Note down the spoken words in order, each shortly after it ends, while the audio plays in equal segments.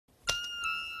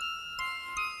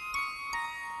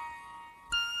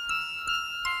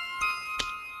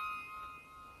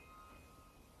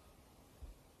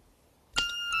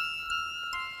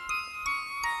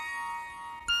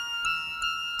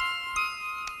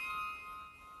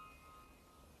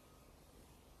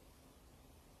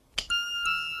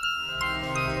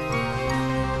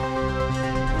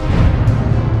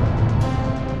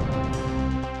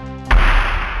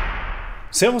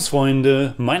Servus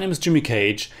Freunde, my name is Jimmy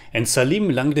Cage, and Salim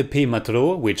Langde Pe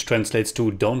Matro, which translates to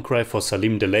Don't Cry for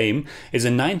Salim the Lame, is a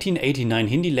 1989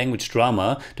 Hindi language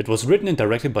drama that was written and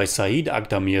directed by Saeed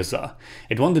Akhtar Mirza.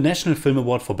 It won the National Film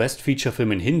Award for Best Feature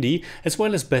Film in Hindi as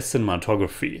well as Best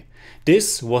Cinematography.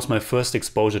 This was my first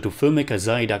exposure to filmmaker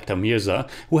Saeed Akhtar Mirza,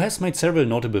 who has made several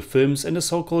notable films in the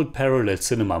so-called parallel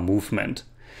cinema movement.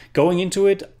 Going into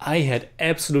it, I had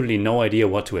absolutely no idea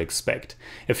what to expect.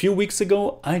 A few weeks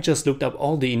ago, I just looked up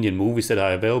all the Indian movies that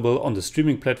are available on the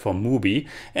streaming platform Mubi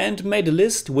and made a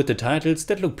list with the titles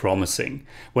that looked promising.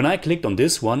 When I clicked on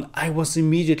this one, I was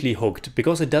immediately hooked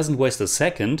because it doesn't waste a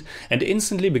second and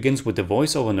instantly begins with the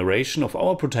voiceover narration of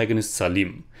our protagonist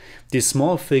Salim. This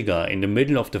small figure in the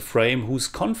middle of the frame who's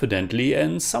confidently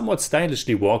and somewhat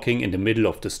stylishly walking in the middle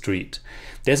of the street.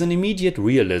 There's an immediate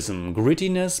realism,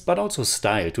 grittiness, but also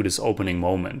style to this opening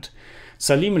moment.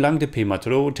 Salim Langde Pe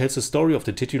Matro tells the story of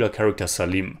the titular character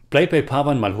Salim, played by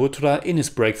Pawan Malhotra in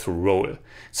his breakthrough role.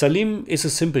 Salim is a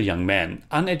simple young man,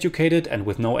 uneducated and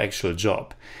with no actual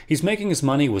job. He's making his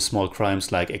money with small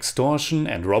crimes like extortion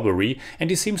and robbery, and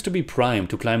he seems to be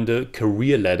primed to climb the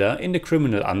career ladder in the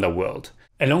criminal underworld.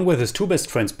 Along with his two best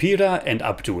friends Pira and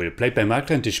Abdul, played by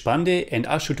Markran Deshpande and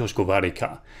Ashutosh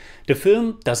Govarika. The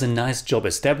film does a nice job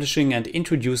establishing and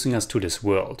introducing us to this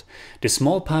world, this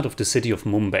small part of the city of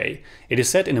Mumbai. It is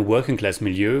set in a working class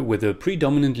milieu with a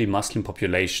predominantly Muslim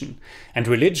population, and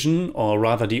religion, or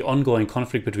rather the ongoing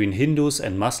conflict between Hindus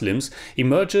and Muslims,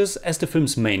 emerges as the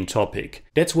film's main topic.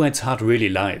 That's where its heart really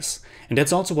lies, and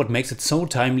that's also what makes it so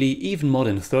timely even more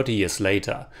than 30 years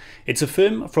later. It's a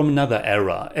film from another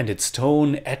era, and its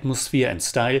tone, atmosphere and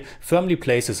style firmly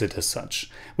places it as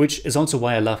such, which is also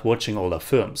why I love watching older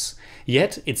films.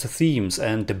 Yet its themes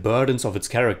and the burdens of its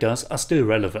characters are still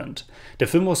relevant. The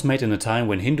film was made in a time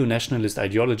when Hindu nationalist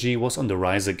ideology was on the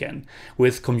rise again,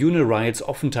 with communal riots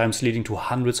oftentimes leading to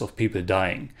hundreds of people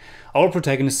dying. Our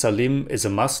protagonist Salim is a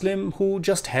Muslim who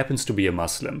just happens to be a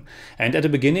Muslim, and at the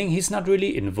beginning he's not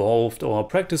really involved or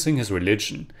practicing his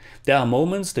religion. There are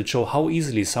moments that show how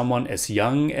easily someone as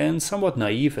young and somewhat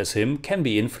naive as him can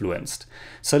be influenced.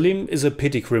 Salim is a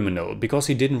petty criminal because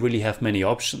he didn't really have many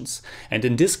options, and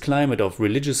in this climate of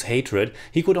religious hatred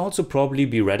he could also probably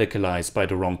be radicalized by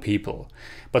the wrong people.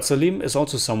 But Salim is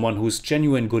also someone who's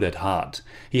genuine good at heart.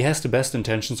 He has the best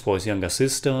intentions for his younger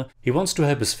sister, he wants to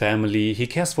help his family, he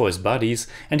cares for his buddies,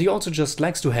 and he also just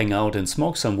likes to hang out and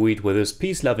smoke some weed with his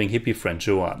peace-loving hippie friend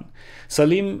Joan.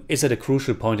 Salim is at a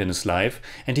crucial point in his life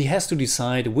and he has to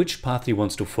decide which path he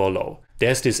wants to follow.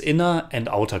 There's this inner and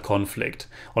outer conflict.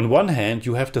 On one hand,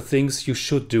 you have the things you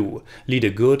should do, lead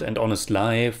a good and honest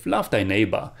life, love thy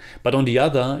neighbor. But on the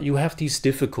other, you have these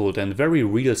difficult and very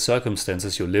real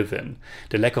circumstances you live in.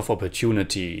 The lack of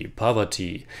opportunity,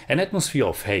 poverty, an atmosphere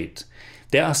of hate.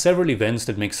 There are several events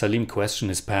that make Salim question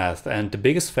his path, and the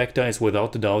biggest factor is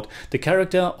without a doubt the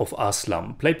character of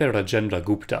Aslam, played by Rajendra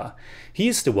Gupta. He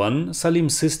is the one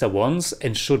Salim's sister wants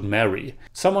and should marry,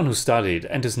 someone who studied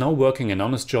and is now working an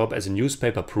honest job as a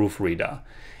newspaper proofreader.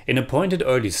 In a pointed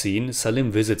early scene,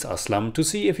 Salim visits Aslam to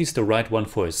see if he's the right one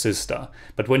for his sister,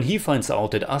 but when he finds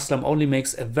out that Aslam only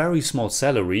makes a very small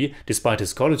salary, despite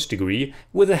his college degree,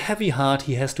 with a heavy heart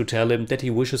he has to tell him that he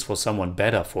wishes for someone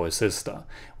better for his sister,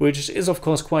 which is of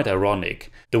course quite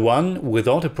ironic. The one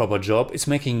without a proper job is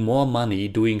making more money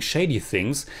doing shady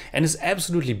things and is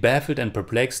absolutely baffled and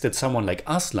perplexed that someone like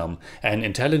Aslam, an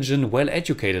intelligent,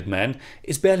 well-educated man,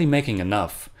 is barely making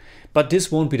enough. But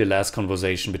this won't be the last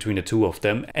conversation between the two of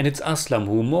them, and it's Aslam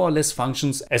who more or less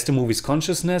functions as the movie's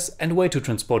consciousness and way to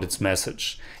transport its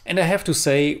message. And I have to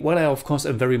say, while I of course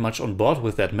am very much on board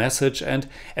with that message and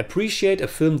appreciate a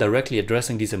film directly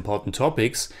addressing these important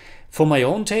topics, for my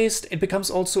own taste it becomes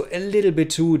also a little bit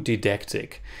too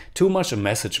didactic, too much a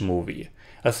message movie.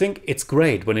 I think it's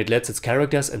great when it lets its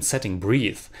characters and setting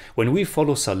breathe, when we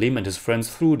follow Salim and his friends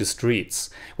through the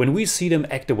streets, when we see them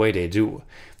act the way they do.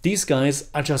 These guys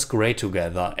are just great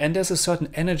together and there's a certain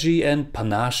energy and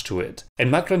panache to it.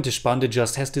 And Markran Deshpande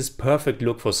just has this perfect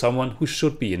look for someone who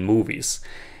should be in movies.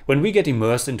 When we get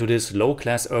immersed into this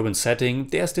low-class urban setting,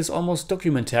 there's this almost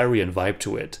documentarian vibe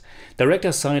to it.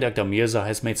 Director Saeed Akhtar Mirza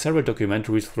has made several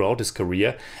documentaries throughout his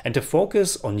career, and the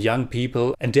focus on young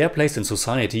people and their place in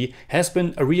society has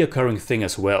been a reoccurring thing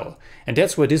as well. And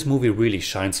that's where this movie really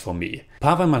shines for me.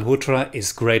 Pawan Malhotra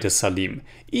is great as Salim,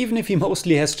 even if he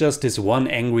mostly has just this one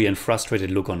angry and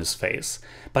frustrated look on his face.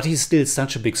 But he's still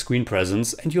such a big screen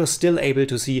presence and you're still able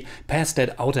to see past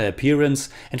that outer appearance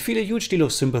and feel a huge deal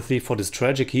of sympathy for this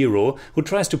tragic hero who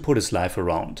tries to put his life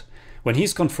around. When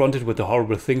he's confronted with the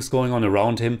horrible things going on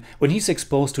around him, when he's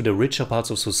exposed to the richer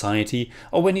parts of society,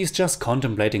 or when he's just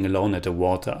contemplating alone at the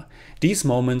water. These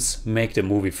moments make the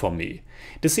movie for me.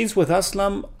 The scenes with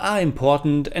Aslam are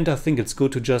important, and I think it's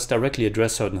good to just directly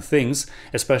address certain things,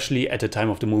 especially at the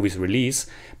time of the movie's release,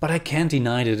 but I can't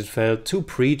deny that it felt too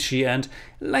preachy and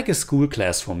like a school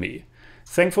class for me.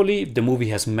 Thankfully, the movie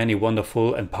has many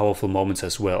wonderful and powerful moments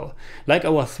as well, like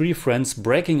our three friends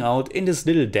breaking out in this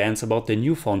little dance about their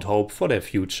newfound hope for their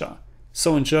future.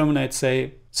 So in German I'd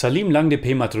say, Salim Langde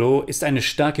ist eine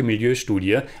starke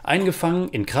Milieu-Studie, eingefangen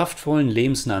in kraftvollen,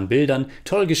 lebensnahen Bildern,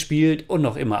 toll gespielt und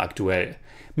noch immer aktuell.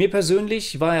 Mir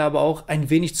persönlich war er aber auch ein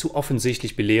wenig zu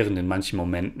offensichtlich belehrend in manchen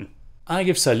Momenten. I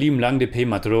give Salim Langde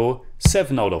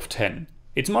 7 out of 10.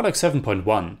 It's more like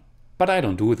 7.1, but I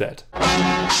don't do that.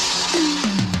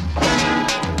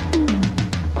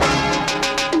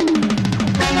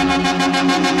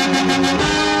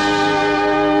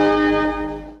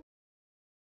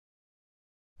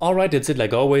 Alright, that's it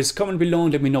like always. Comment below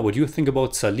and let me know what you think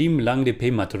about Salim Langde.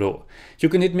 You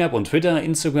can hit me up on Twitter,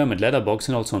 Instagram and Letterboxd,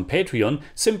 and also on Patreon,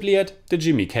 simply at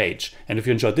 @TheJimmyCage. And if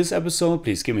you enjoyed this episode,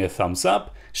 please give me a thumbs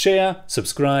up, share,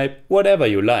 subscribe, whatever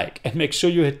you like, and make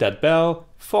sure you hit that bell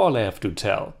for all I have to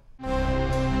tell.